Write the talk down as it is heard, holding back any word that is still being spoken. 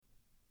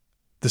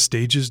The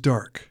stage is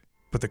dark,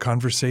 but the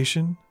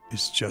conversation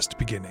is just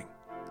beginning.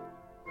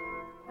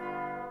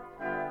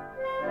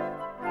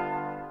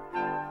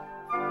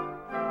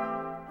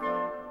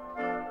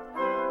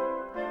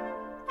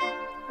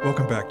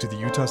 Welcome back to the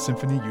Utah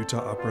Symphony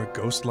Utah Opera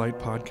Ghost Light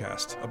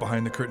Podcast, a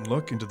behind-the-curtain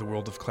look into the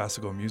world of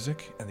classical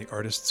music and the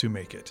artists who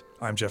make it.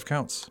 I'm Jeff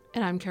Counts.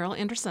 And I'm Carol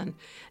Anderson,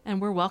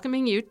 and we're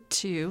welcoming you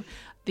to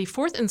the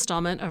fourth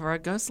installment of our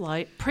Ghost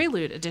Light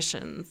Prelude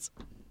editions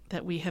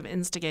that we have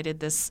instigated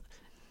this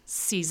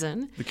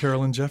season. The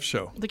Carol and Jeff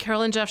Show. The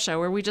Carol and Jeff Show,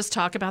 where we just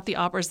talk about the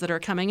operas that are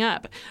coming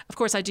up. Of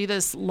course, I do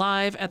this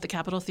live at the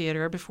Capitol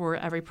Theater before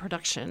every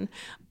production,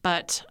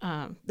 but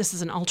this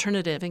is an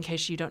alternative in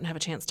case you don't have a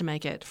chance to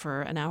make it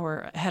for an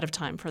hour ahead of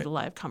time for the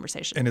live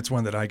conversation. And it's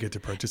one that I get to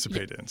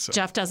participate in. So.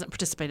 Jeff doesn't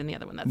participate in the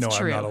other one. That's no,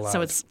 true. I'm not allowed.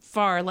 So it's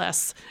far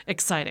less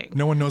exciting.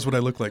 No one knows what I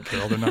look like,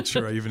 Carol. They're not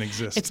sure I even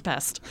exist. It's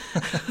best.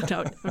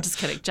 No, I'm just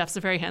kidding. Jeff's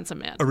a very handsome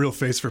man. A real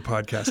face for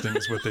podcasting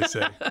is what they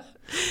say.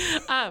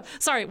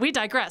 Sorry, we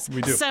digress.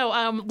 We do. So,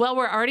 well,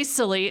 we're already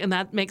silly, and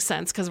that makes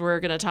sense because we're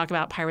going to talk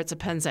about Pirates of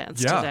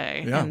Penzance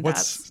today. Yeah, and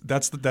this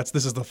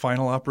is the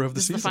final opera of the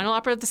season. This is the final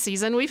opera of the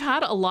season. We've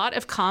had a lot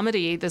of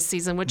comedy this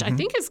season, which I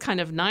think is kind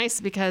of nice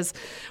because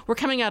we're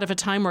coming out of a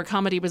time where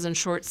comedy was in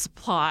short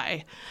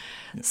supply.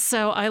 Yeah.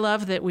 So I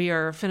love that we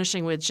are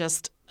finishing with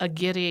just a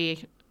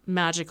giddy,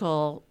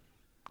 magical,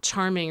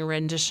 charming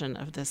rendition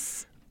of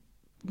this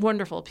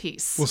wonderful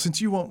piece. Well, since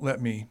you won't let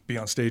me be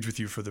on stage with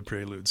you for the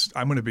preludes,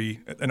 I'm going to be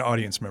an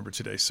audience member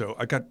today. So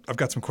I've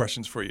got some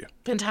questions for you.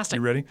 Fantastic.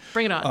 You ready?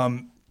 Bring it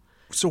on.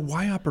 So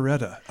why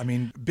operetta? I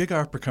mean, big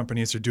opera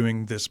companies are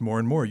doing this more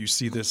and more. You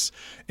see this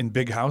in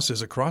big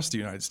houses across the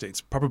United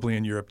States, probably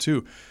in Europe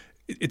too.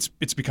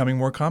 It's becoming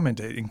more common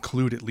to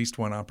include at least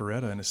one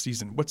operetta in a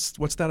season.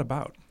 What's that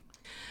about?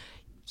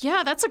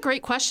 Yeah, that's a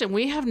great question.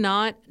 We have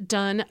not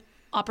done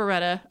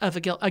operetta of a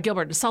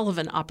Gilbert and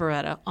Sullivan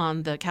operetta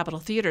on the Capitol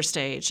Theater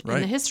stage in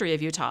the history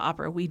of Utah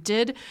opera. We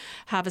did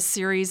have a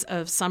series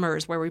of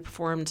summers where we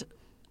performed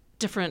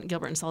different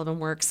Gilbert and Sullivan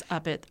works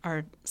up at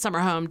our summer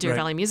home, Deer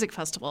Valley Music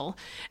Festival,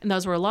 and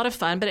those were a lot of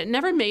fun, but it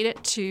never made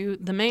it to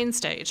the main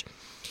stage.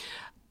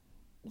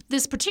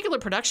 This particular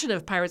production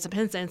of Pirates of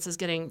Penzance is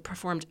getting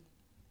performed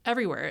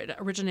everywhere. It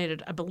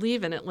originated, I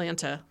believe, in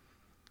Atlanta.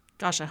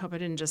 Gosh, I hope I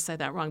didn't just say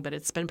that wrong, but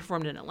it's been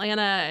performed in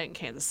Atlanta and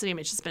Kansas City. I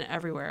mean, it's just been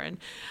everywhere.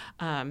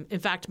 And in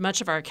fact,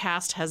 much of our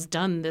cast has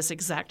done this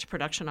exact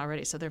production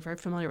already, so they're very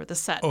familiar with the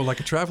set. Oh, like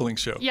a traveling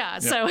show. Yeah.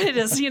 So it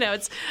is,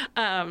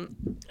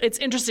 it's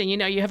interesting.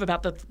 You have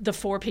about the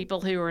four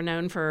people who are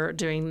known for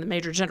doing the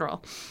Major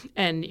General,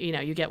 and,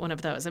 you get one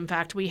of those. In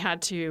fact, we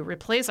had to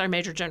replace our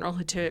Major General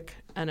who took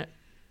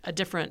a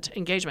different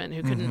engagement,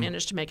 who couldn't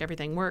manage to make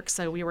everything work.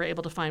 So we were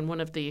able to find one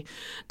of the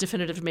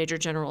definitive major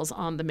generals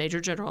on the major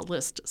general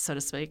list, so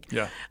to speak,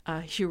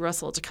 Hugh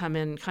Russell, to come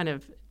in kind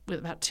of with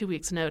about 2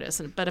 weeks'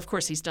 notice. But of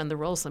course, he's done the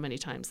role so many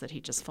times that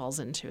he just falls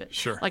into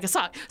it like a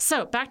sock.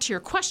 So back to your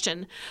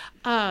question.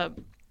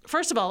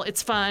 First of all,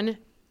 it's fun.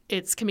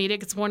 It's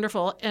comedic. It's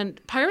wonderful.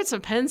 And Pirates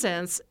of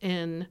Penzance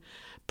in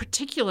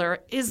particular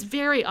is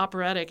very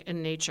operatic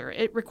in nature.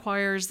 It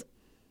requires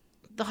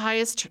the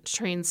highest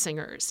trained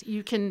singers.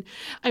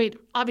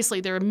 Obviously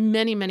there are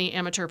many, many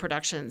amateur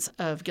productions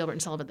of Gilbert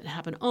and Sullivan that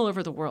happen all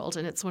over the world,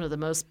 and it's one of the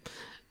most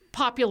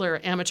popular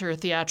amateur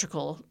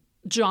theatrical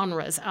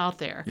genres out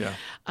there. Yeah.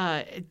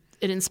 It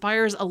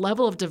inspires a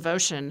level of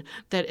devotion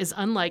that is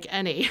unlike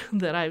any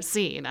that I've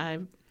seen.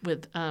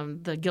 With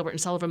the Gilbert and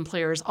Sullivan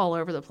players all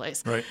over the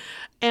place. Right.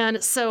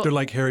 And so they're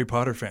like Harry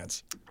Potter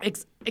fans.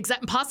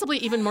 Possibly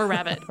even more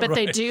rabid, but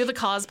they do the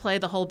cosplay,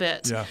 the whole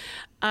bit.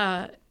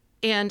 Yeah.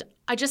 And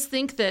I just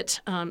think that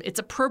it's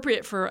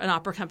appropriate for an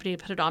opera company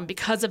to put it on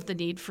because of the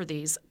need for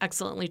these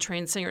excellently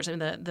trained singers. I mean,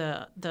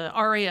 the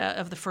aria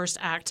of the first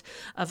act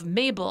of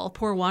Mabel,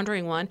 Poor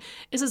Wandering One,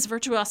 is as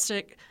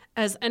virtuosic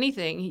as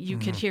anything you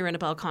could hear in a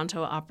bel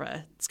canto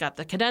opera. It's got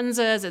the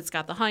cadenzas, it's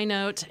got the high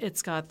note,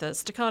 it's got the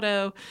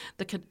staccato,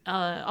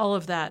 all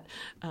of that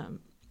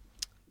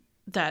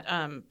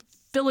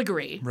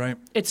filigree. Right.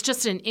 It's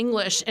just in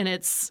English, and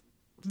it's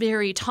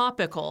very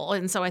topical,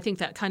 and so I think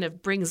that kind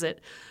of brings it,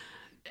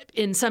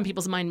 in some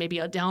people's mind,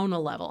 maybe down a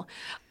level.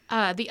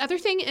 The other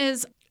thing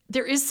is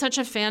there is such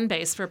a fan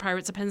base for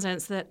Pirates of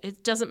Penzance that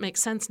it doesn't make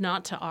sense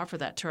not to offer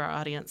that to our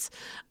audience.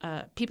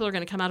 People are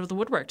going to come out of the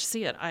woodwork to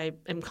see it. I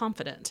am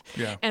confident.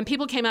 Yeah. And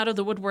people came out of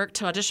the woodwork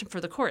to audition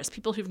for the chorus.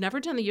 People who've never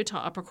done the Utah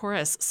Opera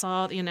Chorus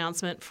saw the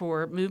announcement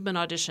for movement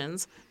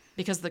auditions,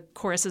 because the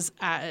chorus is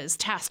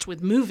tasked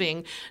with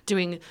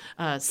doing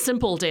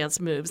simple dance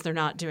moves. They're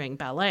not doing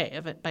ballet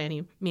of it by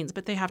any means,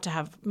 but they have to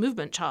have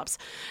movement chops.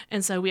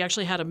 And so we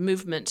actually had a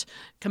movement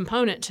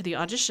component to the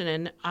audition,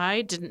 and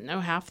I didn't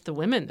know half the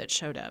women that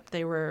showed up.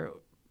 They were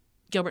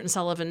Gilbert and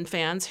Sullivan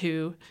fans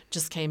who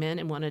just came in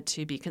and wanted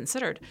to be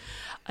considered.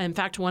 In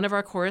fact, one of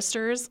our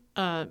choristers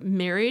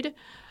married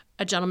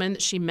a gentleman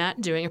that she met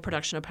doing a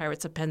production of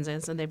Pirates of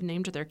Penzance, and they've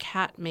named their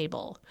cat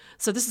Mabel.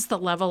 So this is the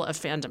level of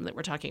fandom that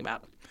we're talking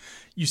about.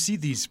 You see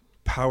these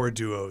power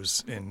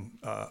duos in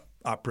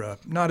opera,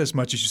 not as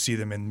much as you see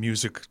them in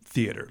music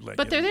theater.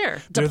 But they're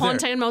there. Da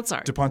Ponte and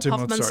Mozart. Da Ponte and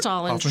Mozart.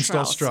 Hofmannsthal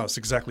and Strauss,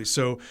 exactly.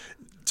 So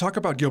talk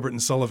about Gilbert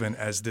and Sullivan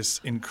as this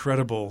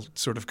incredible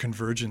sort of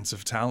convergence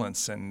of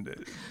talents,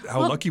 and how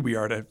lucky we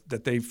are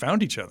that they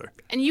found each other.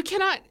 And you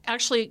cannot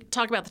actually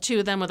talk about the two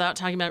of them without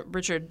talking about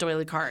Richard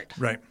Doyley Cart.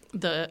 Right.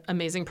 The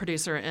amazing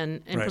producer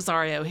and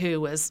impresario who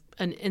was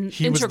an integral part.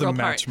 He was the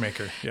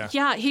matchmaker, yeah.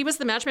 Yeah, he was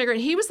the matchmaker, and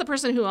he was the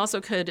person who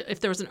also could, if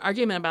there was an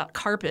argument about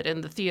carpet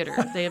in the theater,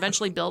 they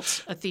eventually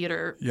built a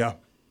theater,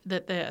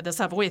 the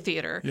Savoy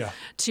Theater,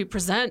 to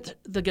present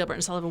the Gilbert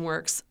and Sullivan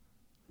works,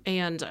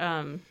 and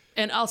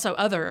also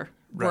other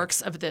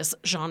works of this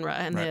genre,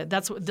 and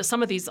that's what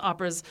some of these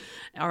operas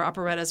or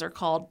operettas are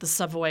called the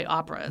Savoy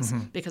operas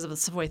because of the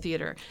Savoy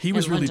Theater. He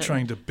was really London.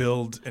 trying to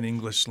build an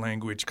English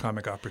language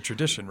comic opera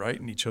tradition, right?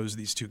 And he chose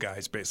these two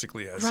guys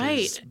basically as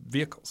his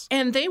vehicles.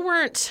 And they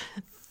weren't.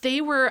 They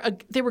were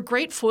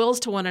great foils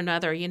to one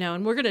another,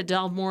 and we're going to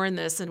delve more in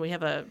this. And we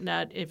have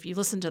if you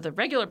listen to the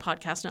regular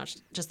podcast, not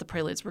just the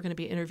Preludes, we're going to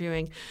be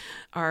interviewing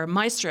our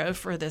maestro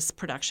for this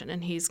production.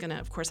 And he's going to,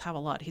 of course, have a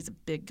lot. He's a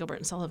big Gilbert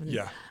and Sullivan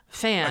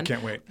fan. I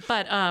can't wait.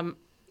 But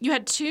you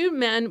had two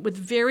men with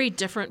very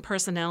different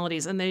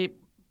personalities, and they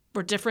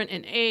were different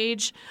in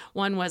age.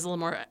 One was a little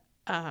more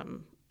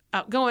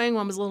outgoing.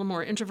 One was a little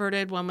more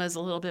introverted. One was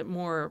a little bit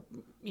more,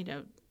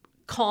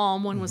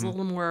 calm. One was a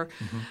little more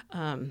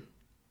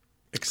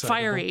excitable.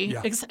 Fiery,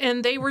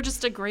 and they were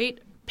just a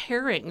great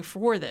pairing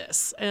for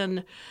this.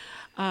 And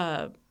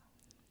I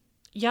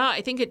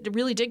think it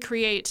really did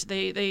create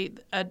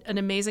an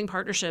amazing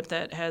partnership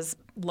that has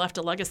left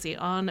a legacy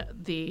on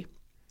the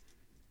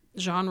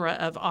genre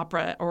of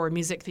opera or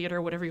music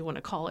theater, whatever you want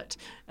to call it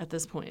at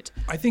this point.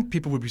 I think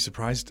people would be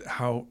surprised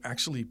how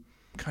actually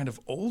kind of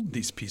old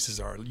these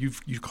pieces are.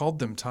 You called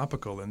them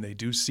topical, and they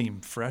do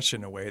seem fresh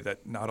in a way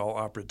that not all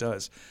opera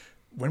does.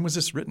 When was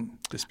this written,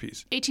 this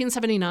piece?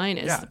 1879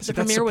 is. The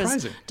premiere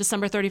was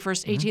December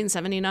 31st,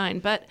 1879.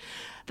 But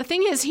the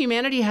thing is,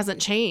 humanity hasn't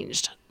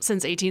changed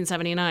since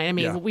 1879. I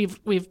mean,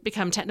 we've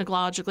become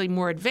technologically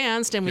more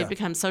advanced, and we've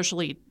become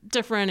socially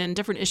different, and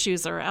different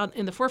issues are out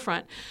in the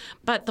forefront.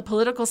 But the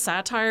political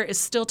satire is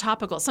still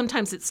topical.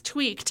 Sometimes it's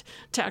tweaked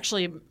to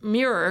actually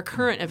mirror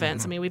current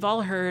events. I mean, we've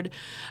all heard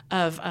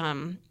of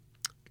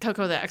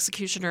Coco the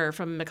Executioner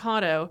from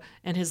Mikado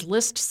and his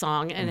list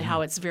song, and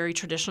how it's very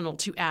traditional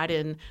to add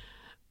in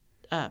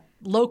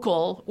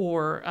local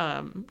or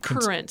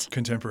current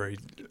contemporary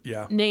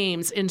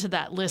names into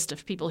that list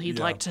of people he'd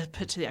like to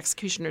put to the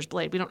executioner's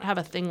blade. We don't have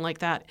a thing like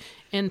that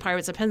in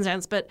Pirates of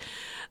Penzance, but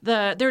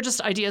they're just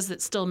ideas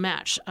that still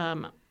match.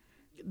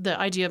 The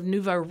idea of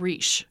nouveau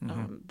riche,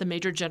 the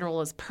major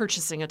general is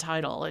purchasing a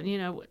title,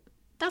 and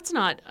that's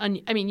not.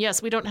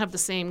 Yes, we don't have the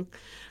same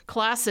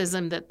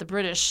classism that the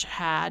British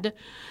had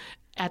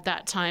at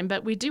that time,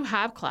 but we do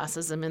have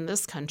classism in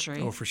this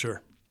country. Oh, for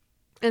sure.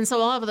 And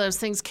so all of those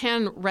things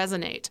can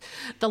resonate.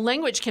 The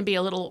language can be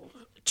a little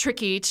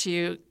tricky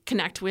to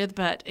connect with,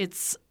 but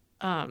it's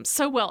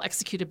so well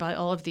executed by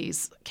all of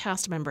these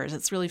cast members.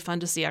 It's really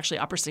fun to see actually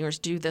opera singers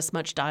do this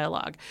much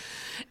dialogue.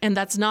 And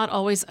that's not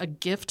always a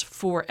gift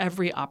for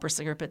every opera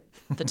singer, but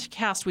the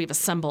cast we've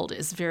assembled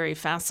is very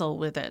facile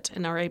with it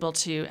and are able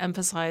to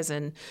emphasize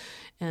and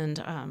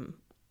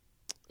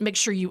make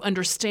sure you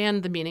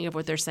understand the meaning of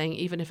what they're saying,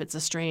 even if it's a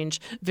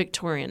strange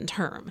Victorian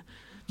term.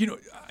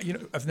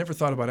 I've never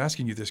thought about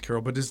asking you this,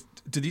 Carol, but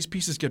do these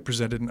pieces get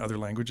presented in other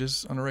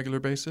languages on a regular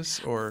basis,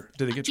 or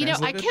do they get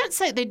translated? I can't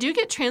say. They do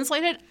get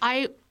translated.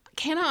 I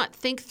cannot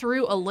think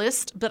through a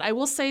list, but I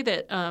will say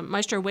that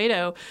Maestro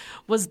Wado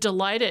was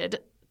delighted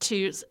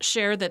to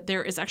share that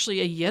there is actually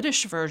a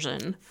Yiddish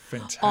version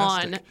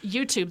on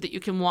YouTube that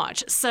you can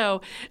watch. So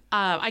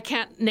I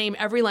can't name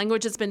every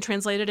language it's been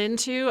translated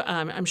into.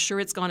 I'm sure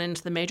it's gone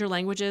into the major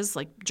languages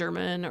like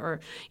German or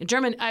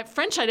French.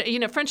 French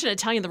and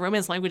Italian, the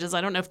Romance languages.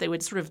 I don't know if they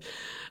would sort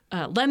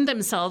of lend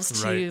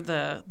themselves to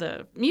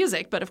the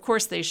music, but of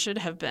course they should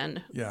have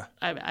been. Yeah,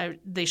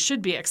 they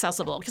should be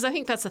accessible, because I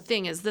think that's the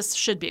thing, is this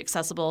should be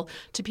accessible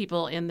to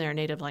people in their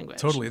native language.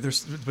 Totally.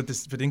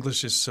 But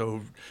English is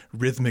so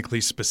rhythmically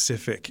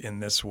specific in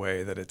this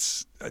way that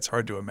it's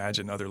hard to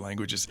imagine other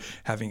languages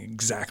having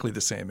exactly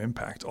the same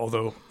impact,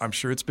 although I'm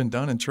sure it's been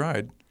done and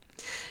tried.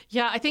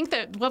 Yeah, I think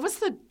that, what was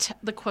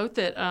the quote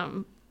that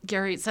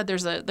Gary said?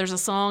 There's a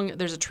song,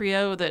 there's a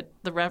trio that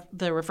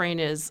the refrain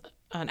is,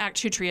 an Act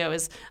 2 trio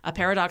is a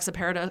paradox,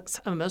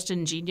 a most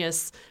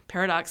ingenious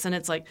paradox, and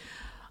it's like,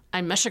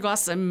 I'm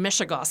Meshagos and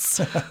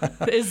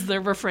Meshagos is the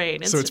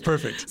refrain. So it's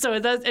perfect. So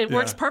it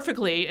works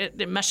perfectly.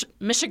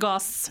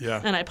 Meshagos,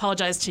 and I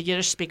apologize to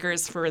Yiddish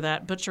speakers for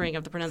that butchering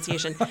of the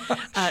pronunciation,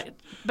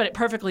 but it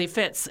perfectly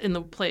fits in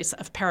the place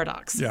of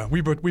paradox. Yeah, we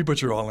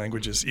butcher all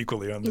languages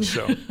equally on this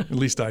show. At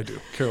least I do.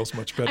 Carol's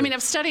much better. I mean,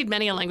 I've studied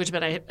many a language,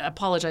 but I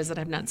apologize that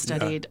I've not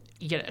studied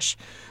Yiddish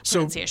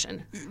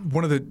pronunciation. So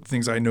one of the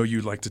things I know you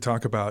like to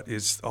talk about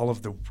is all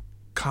of the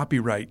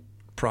copyright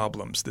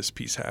problems this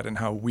piece had and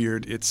how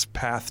weird its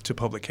path to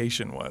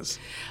publication was.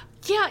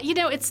 Yeah,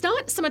 it's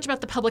not so much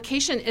about the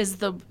publication as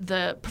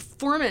the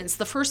performance.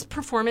 The first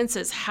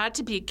performances had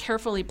to be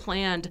carefully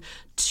planned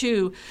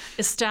to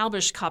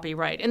establish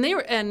copyright. And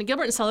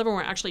Gilbert and Sullivan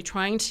were actually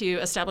trying to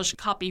establish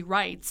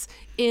copyrights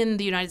in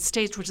the United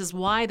States, which is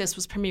why this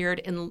was premiered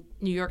in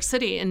New York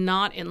City and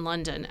not in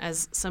London,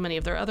 as so many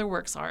of their other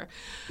works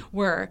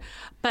were.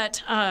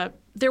 But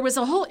there was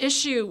a whole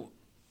issue.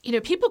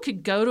 People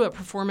could go to a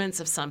performance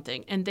of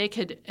something and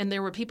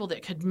there were people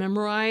that could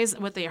memorize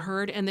what they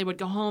heard, and they would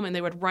go home and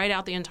they would write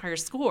out the entire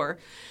score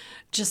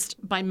just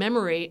by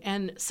memory,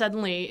 and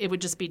suddenly it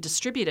would just be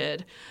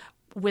distributed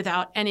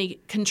without any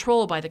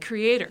control by the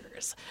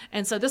creators.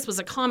 And so this was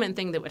a common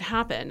thing that would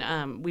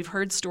happen. We've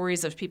heard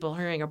stories of people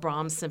hearing a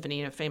Brahms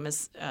symphony, a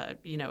famous, I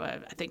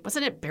think,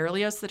 wasn't it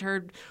Berlioz that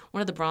heard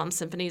one of the Brahms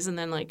symphonies and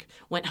then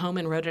went home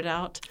and wrote it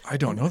out? I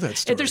don't know that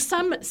story. There's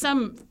some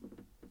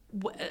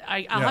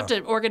I'll have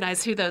to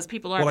organize who those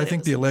people are. Well, I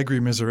think the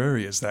Allegri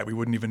Miserere is that we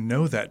wouldn't even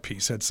know that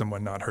piece had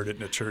someone not heard it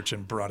in a church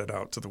and brought it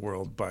out to the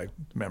world by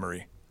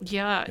memory.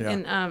 Yeah.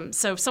 And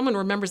so if someone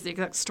remembers the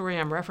exact story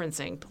I'm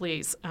referencing,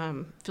 please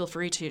feel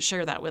free to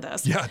share that with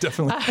us. Yeah,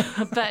 definitely.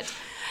 But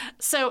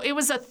so it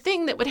was a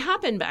thing that would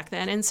happen back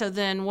then. And so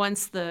then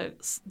once the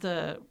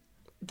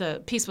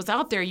piece was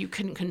out there, you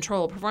couldn't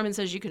control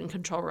performances, you couldn't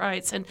control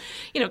rights. And,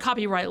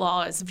 copyright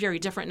law is very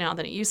different now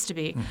than it used to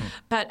be. Mm-hmm.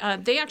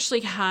 But they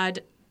actually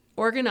had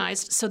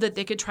organized so that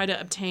they could try to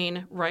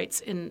obtain rights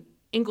in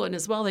England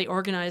as well. They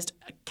organized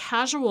a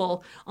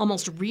casual,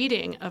 almost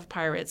reading of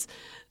Pirates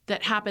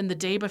that happened the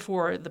day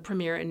before the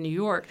premiere in New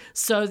York,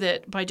 so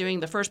that by doing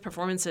the first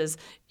performances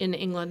in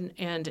England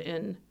and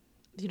in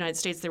the United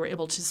States, they were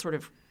able to sort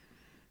of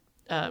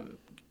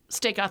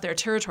stake out their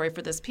territory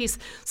for this piece.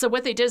 So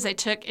what they did is they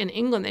took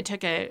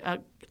a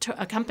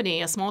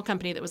company, a small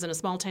company that was in a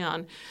small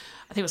town,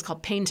 I think it was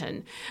called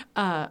Penzance.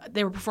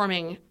 They were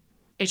performing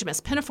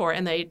HMS Pinafore,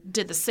 and they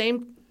did the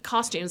same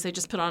costumes. They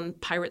just put on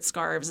pirate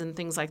scarves and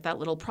things like that,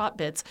 little prop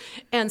bits.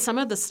 And some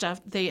of the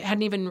stuff, they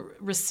hadn't even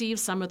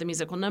received some of the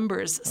musical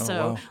numbers.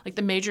 So like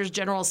the Major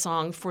General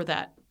song for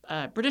that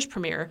British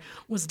premiere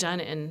was done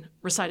in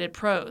recited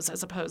prose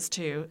as opposed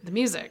to the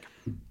music.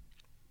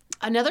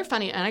 Another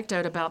funny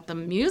anecdote about the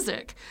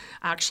music,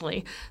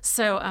 actually.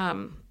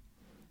 So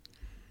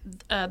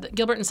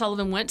Gilbert and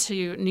Sullivan went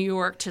to New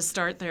York to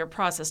start their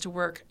process to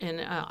work in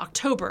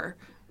October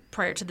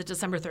prior to the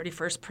December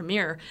 31st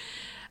premiere.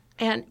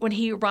 And when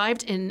he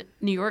arrived in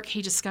New York,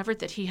 he discovered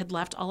that he had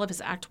left all of his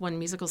Act 1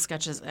 musical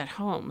sketches at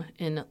home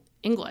in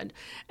England.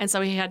 And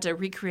so he had to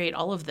recreate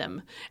all of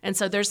them. And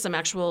so there's some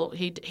actual,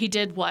 he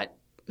did what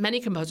many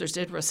composers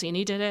did.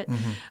 Rossini did it,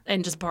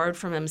 and just borrowed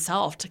from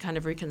himself to kind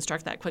of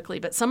reconstruct that quickly.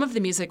 But some of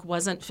the music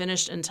wasn't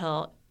finished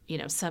until,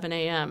 7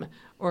 a.m.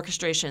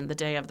 orchestration the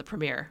day of the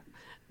premiere.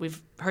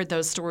 We've heard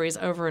those stories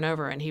over and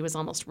over, and he was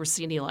almost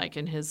Rossini-like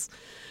in his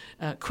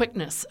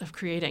quickness of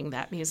creating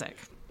that music.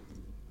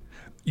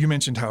 You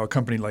mentioned how a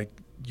company like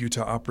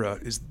Utah Opera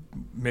is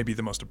maybe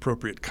the most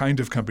appropriate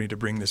kind of company to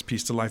bring this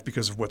piece to life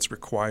because of what's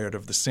required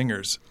of the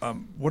singers.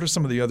 What are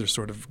some of the other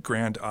sort of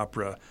grand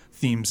opera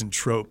themes and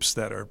tropes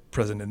that are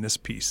present in this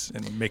piece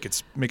and make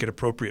it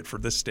appropriate for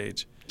this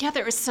stage? Yeah,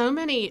 there are so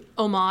many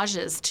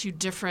homages to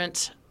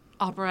different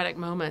operatic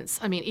moments.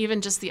 I mean,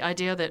 even just the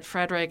idea that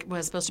Frederick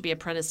was supposed to be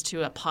apprenticed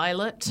to a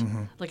pilot,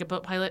 like a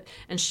boat pilot,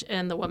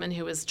 and the woman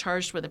who was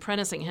charged with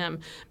apprenticing him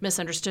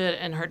misunderstood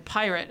and heard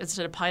pirate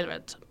instead of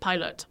pilot.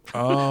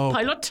 Oh.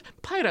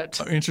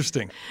 Pirate. Oh,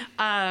 interesting.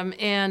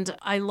 And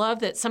I love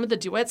that some of the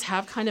duets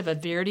have kind of a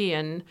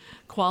Verdian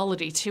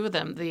quality to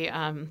them. The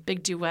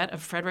big duet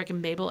of Frederick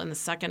and Mabel in the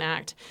second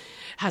act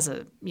has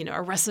a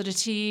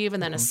recitative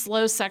and then a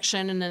slow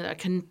section and then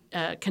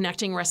a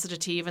connecting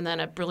recitative and then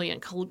a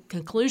brilliant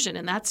conclusion.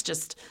 And that's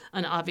just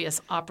an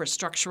obvious opera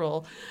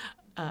structural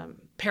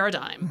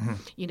paradigm.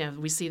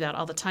 We see that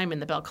all the time in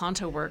the bel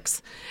canto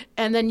works.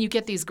 And then you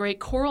get these great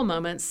choral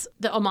moments.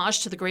 The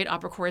homage to the great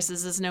opera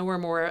choruses is nowhere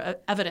more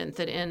evident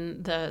than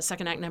in the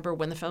second act number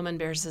When the Foeman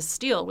Bears His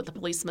Steel with the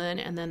policeman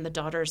and then the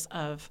daughters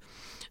of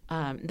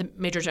the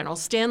Major General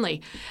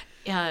Stanley.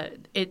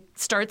 It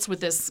starts with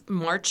this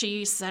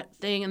marchy set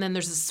thing, and then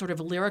there's this sort of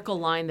lyrical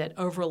line that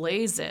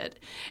overlays it.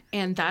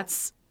 And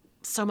that's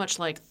so much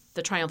like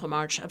the Triumphal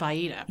March of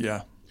Aida.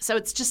 Yeah. So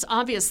it's just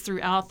obvious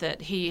throughout that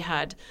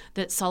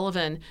that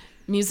Sullivan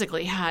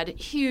musically had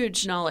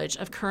huge knowledge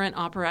of current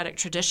operatic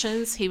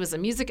traditions. He was a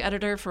music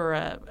editor for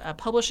a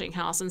publishing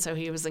house, and so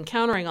he was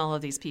encountering all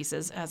of these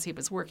pieces as he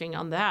was working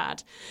on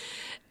that.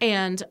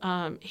 And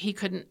he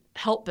couldn't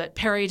help but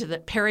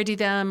parody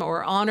them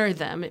or honor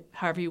them,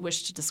 however you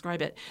wish to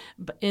describe it,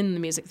 in the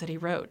music that he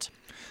wrote.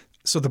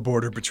 So the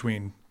border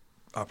between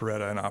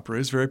operetta and opera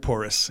is very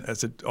porous,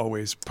 as it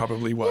always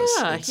probably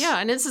was. Yeah,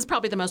 and this is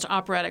probably the most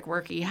operatic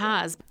work he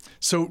has.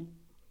 So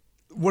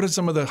what are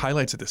some of the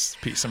highlights of this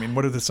piece? I mean,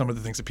 what are some of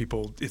the things that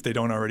people, if they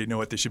don't already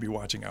know it, they should be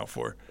watching out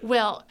for?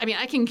 Well, I mean,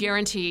 I can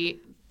guarantee,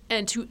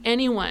 and to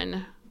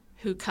anyone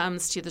who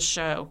comes to the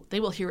show,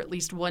 they will hear at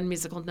least one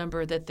musical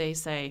number that they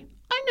say,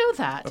 I know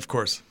that. Of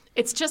course.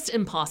 It's just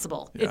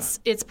impossible. Yeah.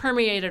 It's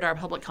permeated our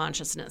public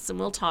consciousness, and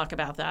we'll talk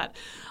about that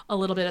a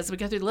little bit as we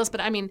go through the list.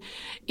 But I mean,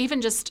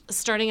 even just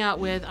starting out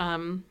with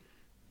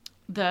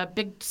the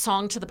big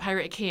song to the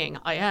Pirate King,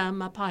 I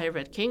am a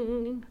pirate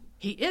king.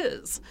 He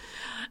is.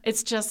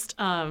 It's just,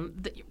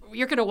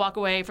 you're going to walk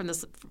away from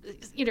this,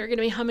 you're going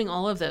to be humming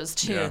all of those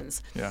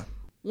tunes. Yeah.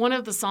 One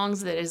of the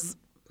songs that is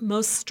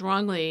most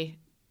strongly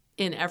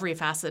in every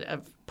facet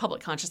of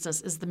public consciousness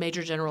is the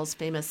Major General's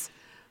famous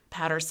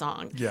patter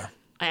song. Yeah.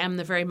 I am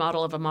the very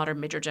model of a modern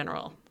Major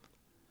General.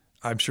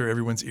 I'm sure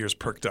everyone's ears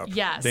perked up.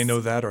 Yes. They know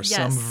that or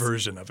some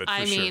version of it for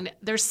sure. I mean,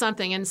 there's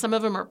something, and some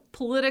of them are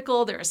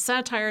political. There are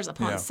satires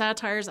upon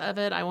satires of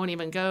it. I won't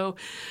even go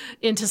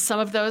into some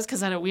of those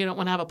because we don't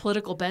want to have a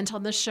political bent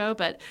on this show,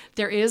 but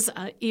there is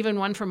even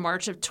one from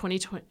March of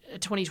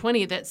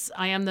 2020 that's,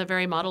 I am the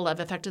very model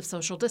of effective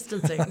social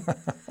distancing.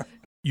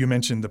 You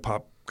mentioned the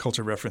pop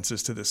culture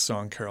references to this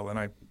song, Carol, and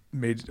I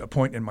made a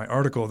point in my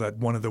article that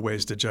one of the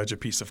ways to judge a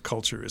piece of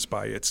culture is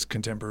by its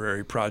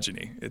contemporary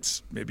progeny.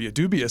 It's maybe a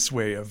dubious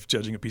way of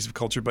judging a piece of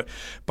culture, but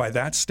by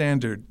that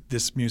standard,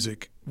 this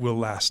music will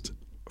last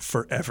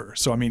forever.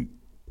 So, I mean,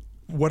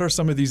 what are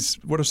some of these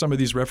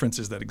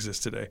references that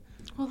exist today?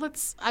 Well,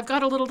 I've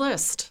got a little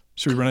list.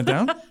 Should we run it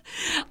down?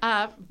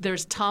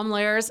 There's Tom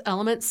Lehrer's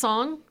Element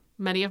Song.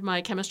 Many of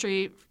my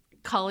chemistry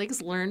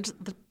colleagues learned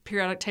the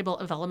periodic table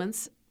of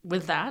elements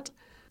with that.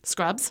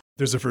 Scrubs.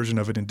 There's a version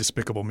of it in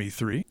Despicable Me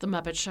 3. The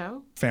Muppet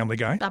Show. Family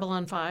Guy.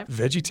 Babylon 5.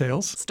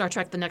 VeggieTales. Star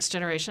Trek The Next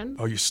Generation.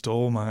 Oh, you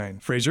stole mine.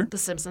 Frasier. The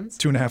Simpsons.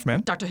 2.5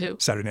 Men. Doctor Who.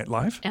 Saturday Night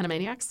Live.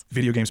 Animaniacs.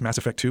 Video games Mass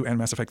Effect 2 and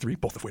Mass Effect 3,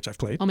 both of which I've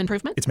played. Home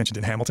Improvement. It's mentioned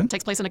in Hamilton.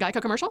 Takes place in a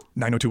Geico commercial.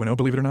 90210,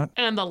 believe it or not.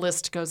 And the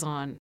list goes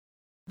on.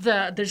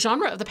 The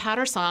genre of the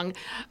patter song,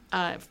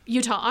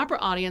 Utah opera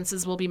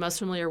audiences will be most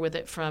familiar with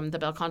it from the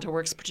bel canto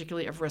works,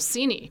 particularly of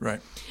Rossini.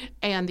 Right.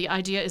 And the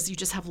idea is you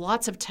just have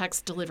lots of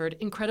text delivered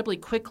incredibly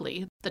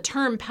quickly. The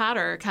term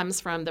patter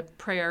comes from the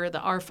prayer, the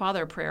Our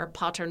Father prayer,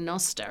 Pater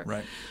Noster,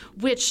 right,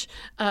 which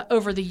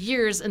over the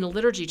years in the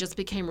liturgy just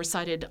became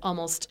recited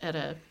almost at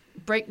a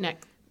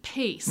breakneck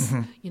pace.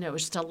 Mm-hmm. It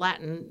was just a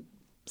Latin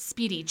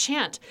speedy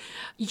chant.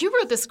 You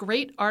wrote this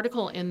great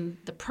article in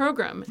the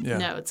program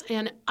notes,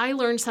 and I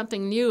learned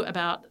something new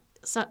about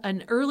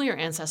an earlier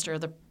ancestor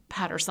of the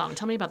patter song.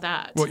 Tell me about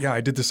that. Well, yeah,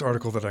 I did this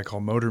article that I call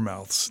Motor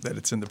Mouths, that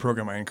it's in the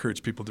program. I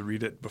encourage people to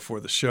read it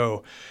before the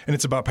show. And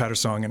it's about patter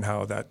song and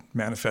how that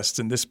manifests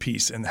in this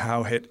piece and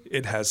how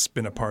it has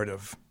been a part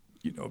of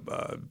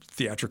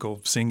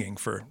theatrical singing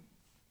for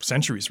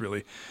centuries,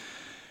 really.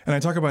 And I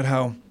talk about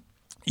how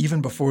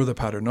even before the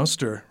Pater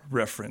Noster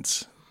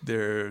reference,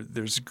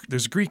 there's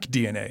Greek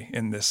DNA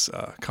in this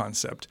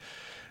concept.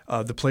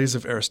 The plays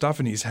of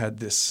Aristophanes had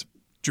this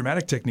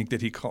dramatic technique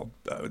that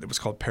that was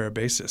called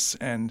parabasis,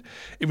 and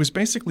it was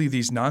basically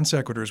these non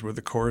sequiturs where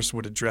the chorus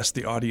would address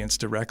the audience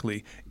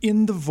directly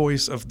in the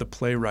voice of the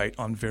playwright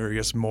on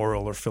various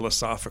moral or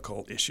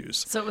philosophical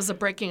issues. So it was a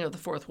breaking of the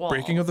fourth wall.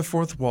 Breaking of the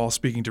fourth wall,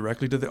 speaking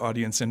directly to the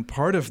audience, and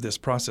part of this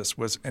process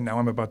was, and now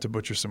I'm about to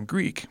butcher some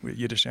Greek,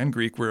 Yiddish and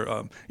Greek,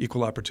 we're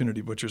equal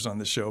opportunity butchers on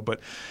this show, but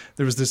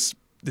there was this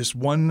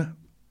one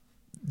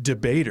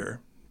debater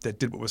that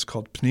did what was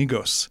called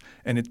pnigos,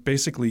 and it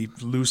basically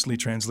loosely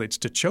translates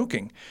to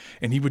choking.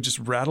 And he would just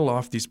rattle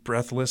off these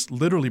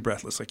literally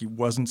breathless, like he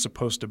wasn't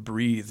supposed to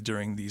breathe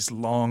during these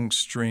long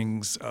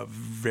strings of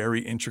very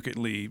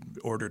intricately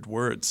ordered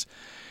words.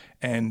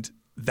 And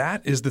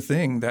that is the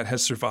thing that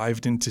has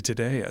survived into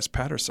today as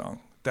patter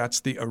song.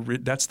 That's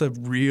the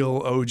real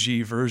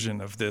OG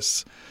version of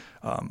this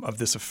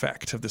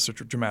effect, of this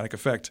dramatic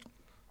effect.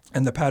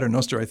 And the Pater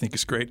Noster, I think,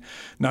 is great,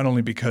 not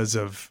only because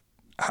of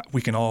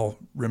we can all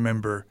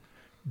remember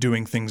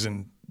doing things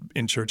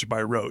in church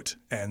by rote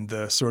and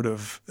the sort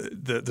of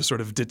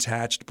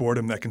detached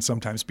boredom that can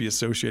sometimes be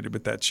associated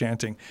with that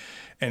chanting,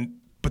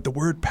 but the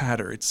word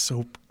patter, it's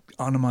so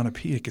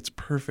onomatopoeic, it's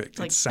perfect.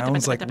 It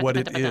sounds like what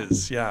it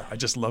is. Yeah, I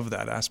just love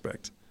that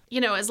aspect.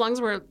 As long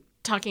as we're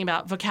talking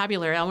about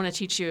vocabulary, I want to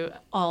teach you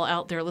all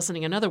out there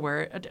listening another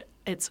word.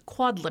 It's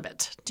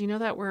quadlibet. Do you know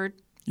that word?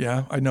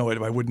 Yeah, I know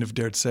it. I wouldn't have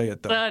dared say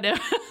it, though. No.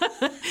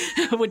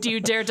 Would you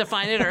dare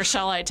define it, or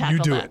shall I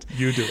tackle that?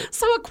 You do it.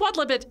 So a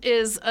quadlibet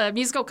is a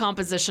musical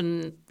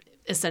composition,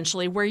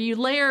 essentially, where you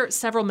layer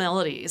several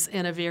melodies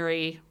in a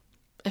very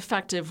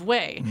effective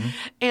way. Mm-hmm.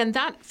 And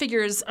that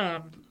figures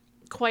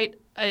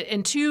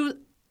in two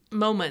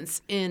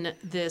moments in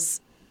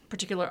this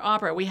particular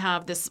opera. We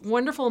have this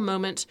wonderful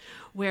moment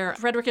where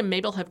Frederick and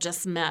Mabel have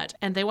just met,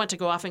 and they want to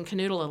go off and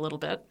canoodle a little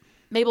bit.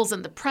 Mabel's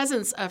in the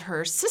presence of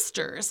her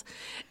sisters.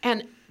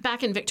 And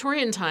back in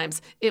Victorian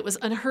times, it was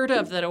unheard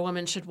of that a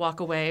woman should walk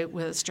away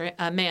with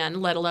a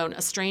man, let alone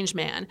a strange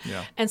man.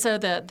 Yeah. And so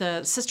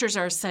the sisters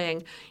are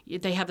saying,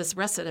 they have this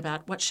recit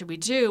about what should we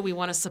do? We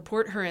want to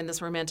support her in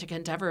this romantic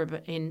endeavor,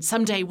 but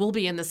someday we'll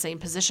be in the same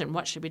position.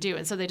 What should we do?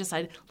 And so they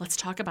decide, let's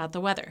talk about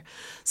the weather.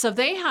 So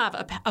they have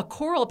a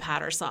choral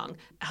patter song,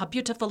 How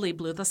Beautifully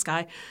Blue the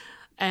Sky.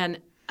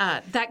 And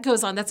that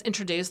goes on, that's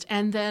introduced.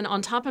 And then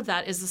on top of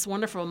that is this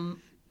wonderful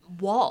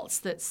waltz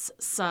that's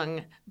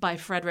sung by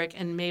Frederick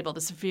and Mabel,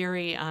 this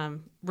very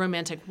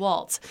romantic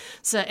waltz.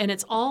 So, and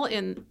it's all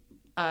in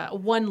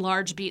one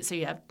large beat. So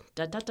you have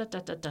da da da da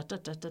da da da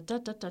da da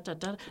da da da da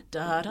da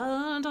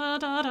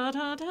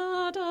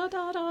da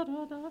da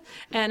da da,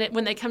 and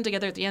when they come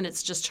together at the end,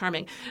 it's just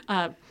charming.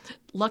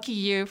 Lucky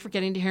you for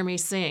getting to hear me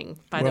sing,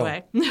 by the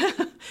way.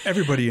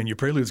 Everybody in your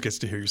preludes gets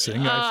to hear you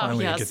sing. I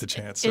finally get the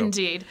chance. So.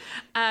 Indeed.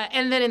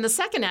 And then in the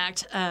second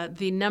act,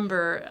 the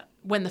number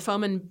when the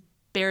foeman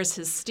bears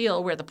his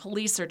steel, where the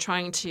police are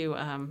trying to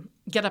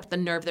get up the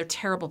nerve. They're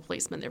terrible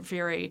policemen. They're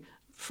very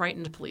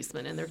frightened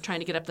policemen, and they're trying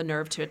to get up the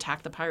nerve to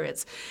attack the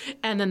pirates.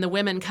 And then the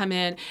women come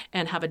in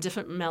and have a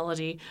different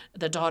melody.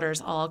 The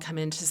daughters all come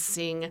in to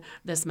sing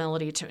this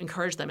melody to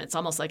encourage them. It's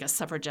almost like a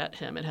suffragette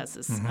hymn. It has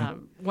this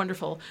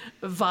wonderful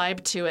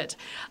vibe to it.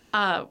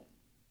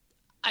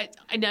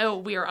 I know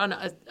we are on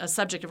a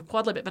subject of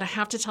quadlibet, but I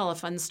have to tell a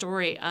fun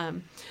story.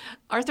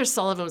 Arthur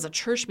Sullivan was a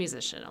church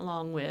musician,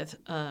 along with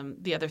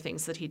the other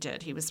things that he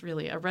did. He was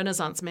really a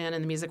Renaissance man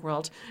in the music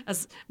world.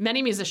 As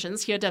many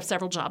musicians, he had to have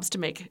several jobs to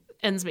make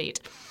ends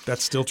meet.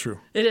 That's still true.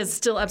 It is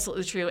still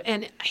absolutely true.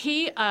 And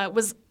he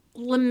was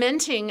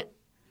lamenting,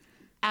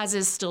 as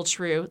is still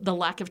true, the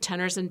lack of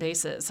tenors and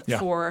basses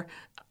for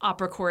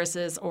opera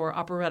choruses or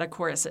operetta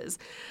choruses.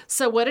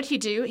 So what did he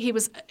do? He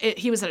was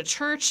at a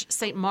church,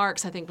 St.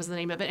 Mark's, I think was the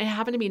name of it. It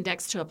happened to be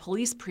next to a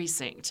police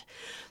precinct.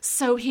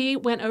 So he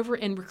went over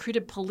and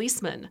recruited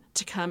policemen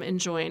to come and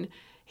join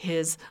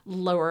his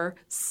lower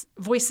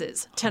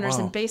voices, tenors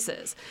and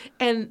basses.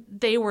 And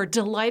they were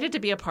delighted to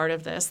be a part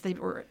of this. They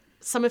were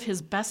some of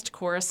his best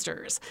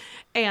choristers.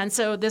 And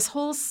so this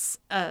whole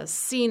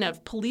scene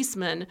of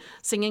policemen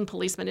singing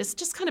policemen is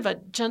just kind of a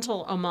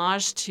gentle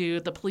homage to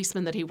the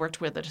policemen that he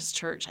worked with at his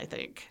church, I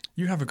think.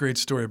 You have a great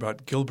story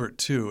about Gilbert,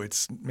 too.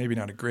 It's maybe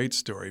not a great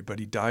story, but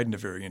he died in a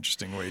very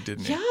interesting way,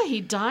 didn't he? Yeah, he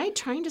died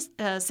trying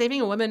to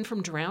saving a woman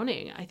from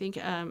drowning. I think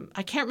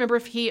I can't remember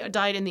if he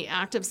died in the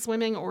act of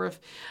swimming or if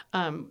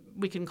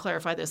we can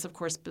clarify this, of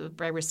course,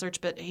 by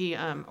research, but he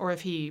or if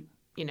he,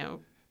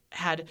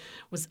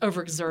 was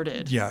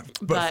overexerted. Yeah,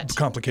 but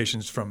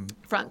complications from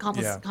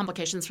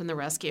complications from the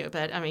rescue.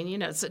 But I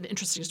mean, it's an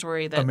interesting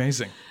story. That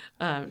amazing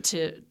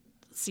to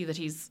see that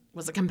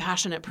was a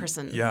compassionate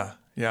person.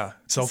 Yeah,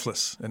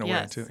 selfless in a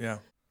way too. Yeah.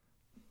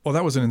 Well,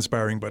 that was an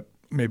inspiring but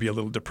maybe a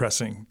little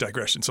depressing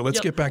digression. So let's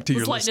get back to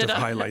your list of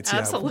highlights.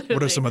 Absolutely. Yeah.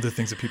 What are some other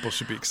things that people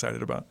should be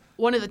excited about?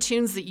 One of the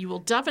tunes that you will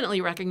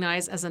definitely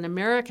recognize as an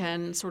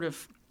American sort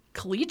of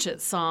collegiate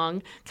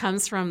song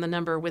comes from the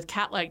number With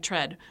Cat-Like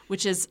Tread,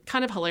 which is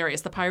kind of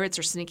hilarious. The pirates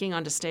are sneaking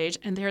onto stage,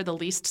 and they're the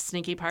least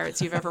sneaky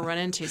pirates you've ever run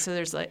into. So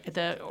there's like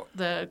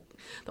the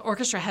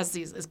orchestra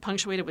is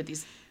punctuated with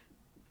these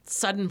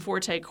sudden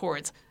forte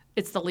chords.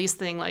 It's the least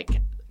thing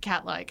like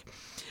cat-like.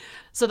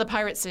 So the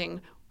pirates sing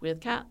with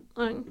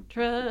cat-like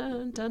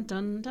tread, dun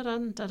dun dun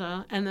dun da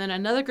da, and then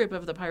another group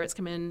of the pirates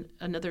come in,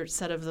 another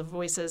set of the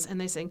voices,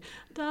 and they sing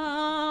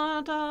da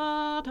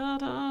da da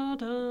da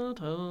da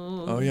da.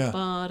 Oh yeah.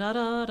 Da da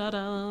da da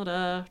da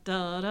da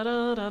da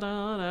da da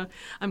da.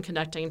 I'm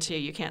conducting too.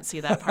 You can't see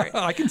that part.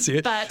 I can see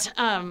it. But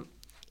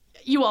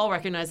you all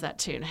recognize that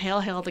tune.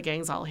 Hail, hail, the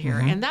gang's all here.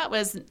 And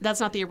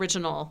that's not the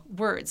original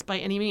words by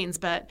any means,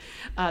 but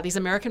these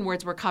American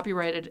words were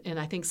copyrighted in,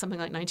 I think, something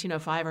like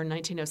 1905 or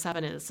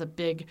 1907. And it's a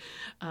big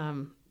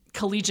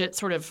collegiate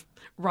sort of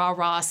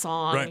rah-rah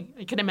song. Right.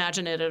 You can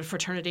imagine it at a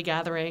fraternity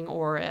gathering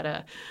or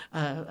at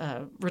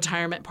a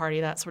retirement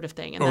party, that sort of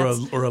thing. And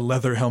or a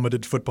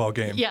leather-helmeted football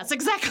game. Yes,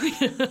 exactly.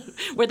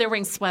 Where they're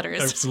wearing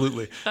sweaters.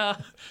 Absolutely.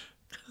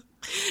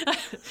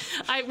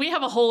 We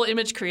have a whole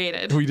image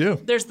created. We do.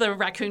 There's the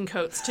raccoon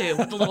coats, too,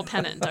 with the little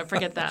pennant. Don't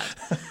forget that.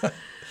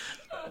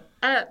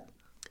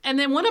 And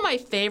then one of my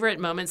favorite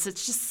moments,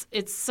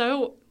 it's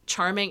so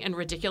charming and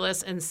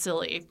ridiculous and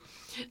silly,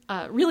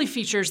 really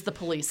features the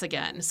police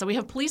again. So we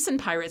have police and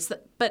pirates.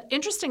 But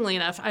interestingly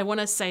enough, I want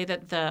to say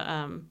that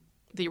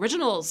the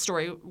original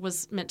story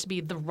was meant to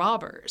be the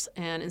robbers,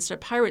 and instead of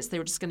pirates, they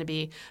were just going to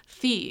be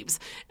thieves.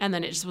 And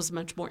then it just was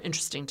much more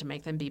interesting to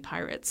make them be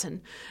pirates.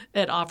 And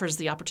it offers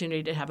the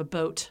opportunity to have a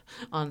boat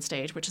on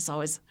stage, which is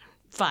always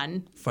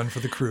fun. Fun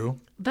for the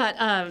crew. But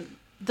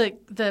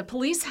the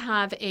police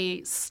have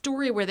a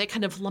story where they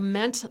kind of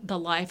lament the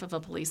life of a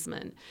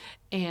policeman.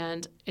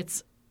 And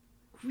it's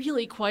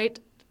really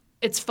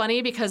it's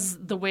funny because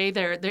the way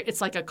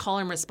it's like a call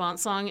and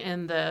response song,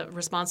 and the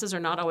responses are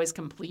not always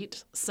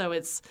complete. So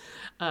it's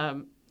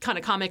kind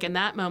of comic in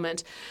that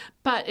moment.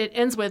 But it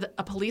ends with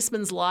a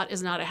policeman's lot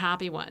is not a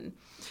happy one.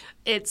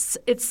 It's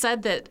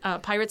said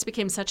that Pirates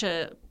became such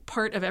a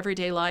part of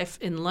everyday life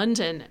in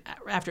London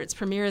after its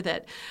premiere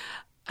that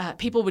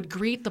people would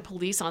greet the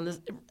police on the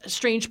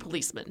strange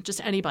policeman, just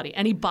anybody,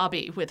 any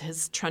bobby with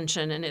his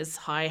truncheon and his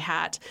high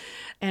hat,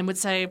 and would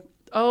say,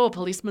 "Oh,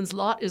 policeman's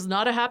lot is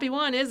not a happy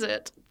one, is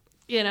it?"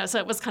 So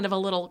it was kind of a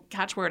little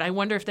catchword. I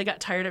wonder if they got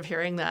tired of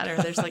hearing that, or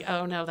there's like,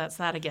 oh no, that's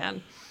that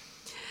again.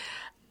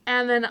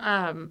 And then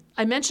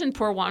I mentioned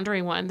Poor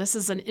Wandering One. This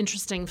is an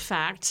interesting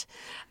fact.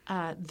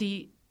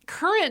 The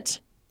current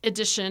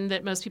edition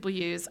that most people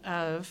use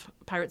of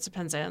Pirates of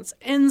Penzance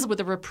ends with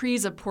a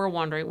reprise of Poor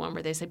Wandering One,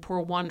 where they say "Poor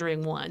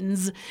Wandering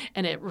Ones,"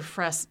 and it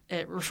refers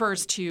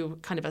to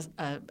kind of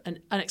an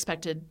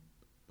unexpected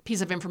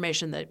piece of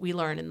information that we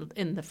learn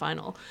in the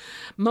final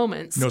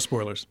moments. No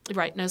spoilers.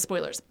 Right, no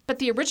spoilers. But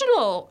the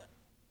original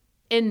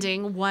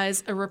ending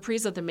was a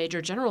reprise of the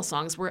Major General's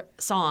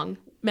song,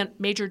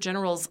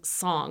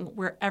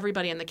 where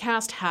everybody in the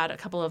cast had a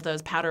couple of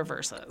those patter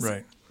verses.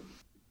 Right.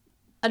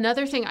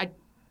 Another thing I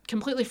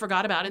completely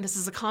forgot about, and this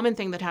is a common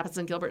thing that happens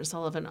in Gilbert and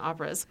Sullivan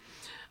operas,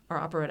 or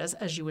operettas,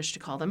 as you wish to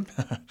call them.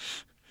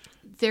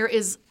 There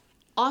is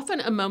often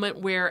a moment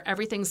where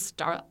everything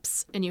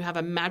stops and you have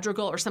a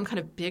madrigal or some kind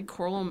of big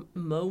choral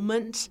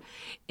moment.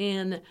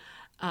 In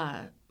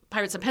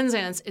Pirates of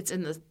Penzance, it's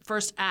in the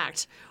first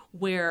act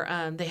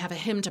where they have a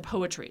hymn to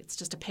poetry. It's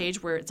just a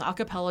page where it's a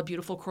cappella,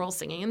 beautiful choral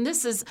singing. And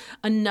this is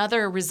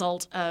another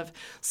result of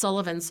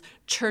Sullivan's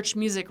church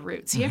music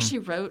roots. He actually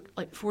wrote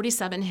like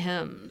 47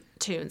 hymn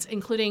tunes,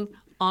 including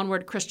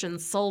Onward Christian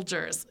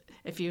Soldiers.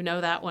 If you know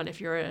that one, if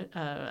you're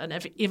an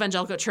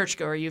evangelical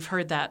churchgoer, you've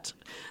heard that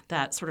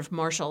sort of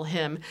martial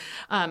hymn.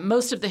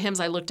 Most of the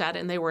hymns I looked at,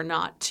 and they were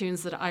not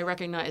tunes that I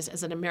recognized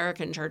as an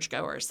American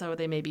churchgoer, so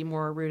they may be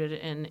more rooted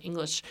in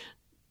English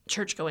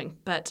churchgoing.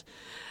 But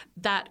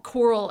that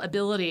choral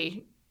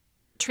ability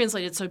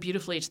translated so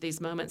beautifully to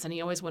these moments, and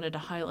he always wanted to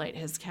highlight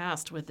his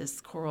cast with this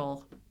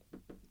choral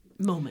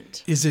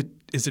moment. Is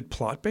it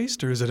plot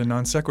based, or is it a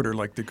non sequitur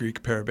like the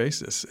Greek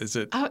parabasis? Is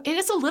it? It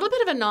is a little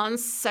bit of a non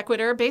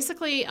sequitur.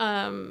 Basically,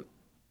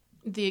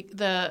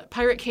 the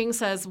Pirate King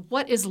says,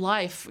 "What is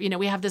life? You know,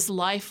 we have this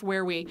life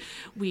where we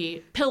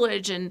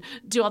pillage and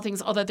do all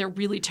things, although they're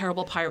really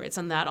terrible pirates,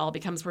 and that all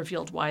becomes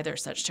revealed why they're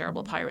such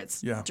terrible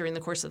pirates during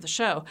the course of the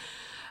show."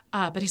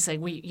 But he's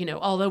saying,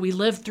 although we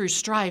live through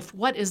strife,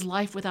 what is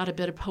life without a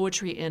bit of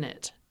poetry in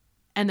it?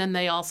 And then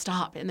they all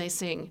stop and they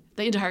sing.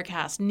 The entire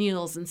cast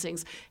kneels and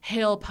sings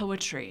 "Hail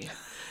Poetry."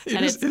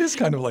 It is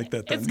kind of like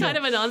that. Then. It's kind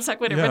of a non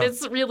sequitur, but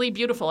it's really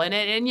beautiful.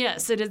 And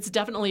yes, it is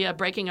definitely a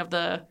breaking of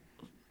the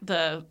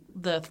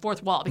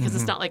fourth wall, because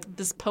it's not like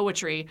this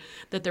poetry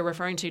that they're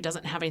referring to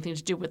doesn't have anything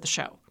to do with the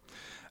show.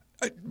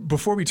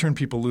 Before we turn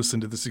people loose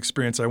into this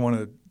experience, I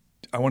want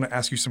to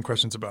ask you some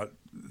questions about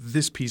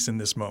this piece in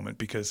this moment,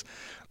 because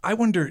I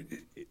wonder,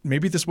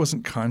 maybe this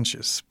wasn't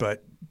conscious,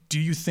 but do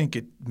you think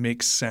it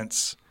makes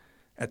sense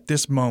at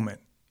this moment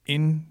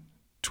in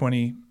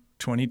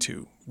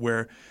 2022,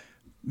 where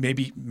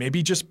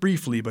maybe just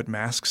briefly, but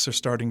masks are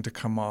starting to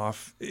come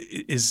off,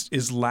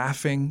 is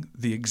laughing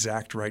the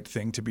exact right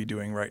thing to be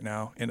doing right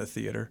now in a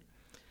theater?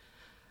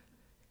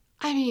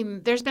 I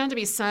mean, there's bound to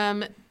be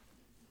some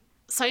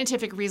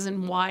scientific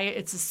reason why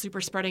it's a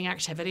super spreading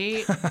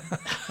activity.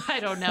 I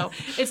don't know.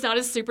 It's not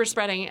as super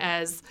spreading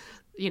as,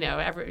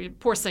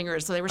 poor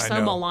singers. So they were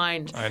so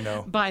maligned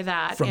by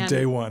that. From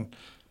day one.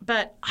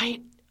 But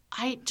I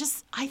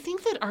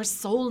think that our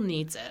soul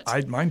needs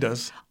it. Mine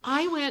does.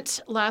 I went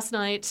last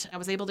night. I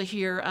was able to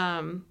hear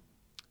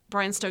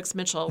Brian Stokes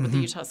Mitchell with the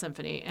Utah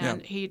Symphony,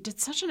 and he did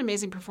such an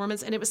amazing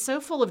performance, and it was so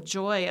full of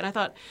joy, and I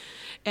thought,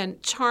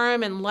 and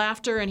charm and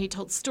laughter, and he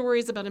told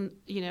stories about him,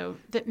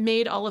 that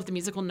made all of the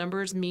musical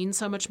numbers mean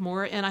so much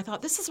more. And I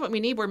thought, this is what we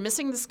need. We're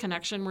missing this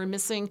connection. We're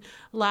missing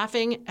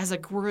laughing as a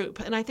group.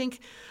 And I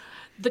think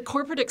the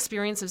corporate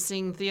experience of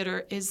seeing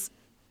theater is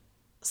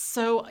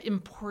so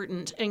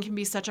important and can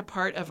be such a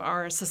part of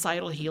our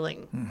societal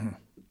healing.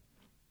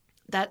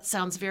 That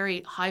sounds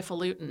very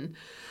highfalutin,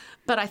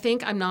 but I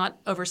think I'm not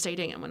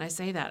overstating it when I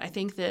say that. I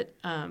think that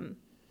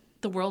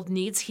the world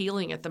needs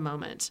healing at the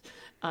moment.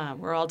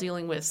 We're all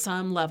dealing with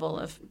some level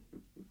of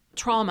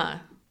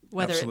trauma,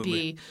 whether it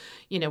be,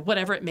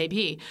 whatever it may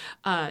be,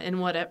 and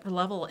whatever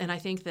level. And I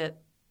think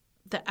that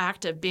the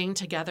act of being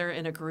together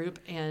in a group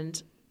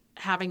and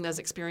having those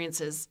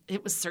experiences,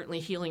 it was certainly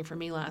healing for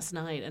me last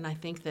night. And I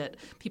think that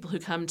people who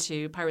come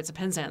to Pirates of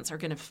Penzance are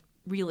going to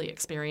really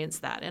experience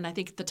that. And I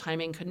think the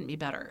timing couldn't be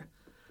better.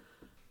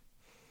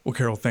 Well,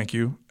 Carol, thank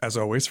you, as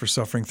always, for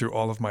suffering through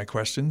all of my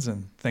questions.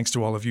 And thanks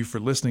to all of you for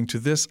listening to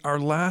this, our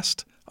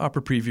last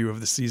opera preview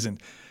of the season.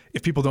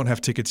 If people don't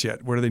have tickets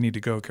yet, where do they need to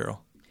go,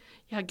 Carol?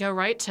 Yeah, go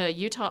right to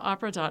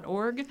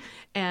utahopera.org,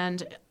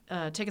 and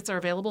tickets are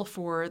available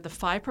for the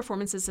 5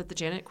 performances at the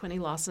Janet Quinney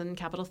Lawson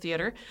Capitol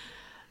Theater,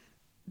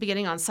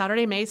 beginning on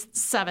Saturday, May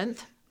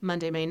 7th,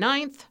 Monday, May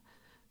 9th,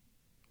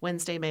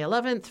 Wednesday, May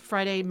 11th,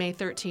 Friday, May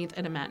 13th,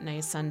 and a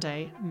matinee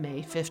Sunday,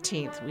 May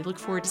 15th. We look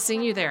forward to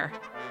seeing you there.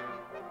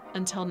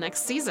 Until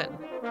next season,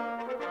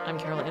 I'm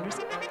Carol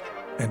Anderson.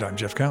 And I'm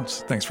Jeff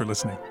Counts. Thanks for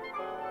listening.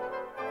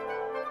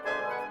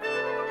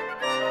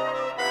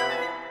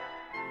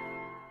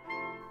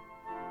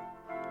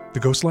 The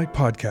Ghostlight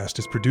Podcast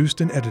is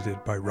produced and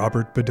edited by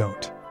Robert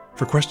Bedont.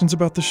 For questions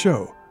about the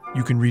show,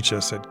 you can reach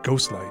us at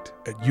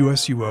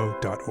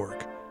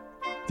ghostlight@usuo.org.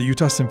 The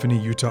Utah Symphony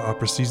Utah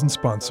Opera Season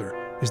sponsor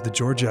is the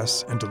George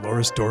S. and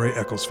Dolores Dore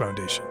Eccles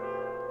Foundation.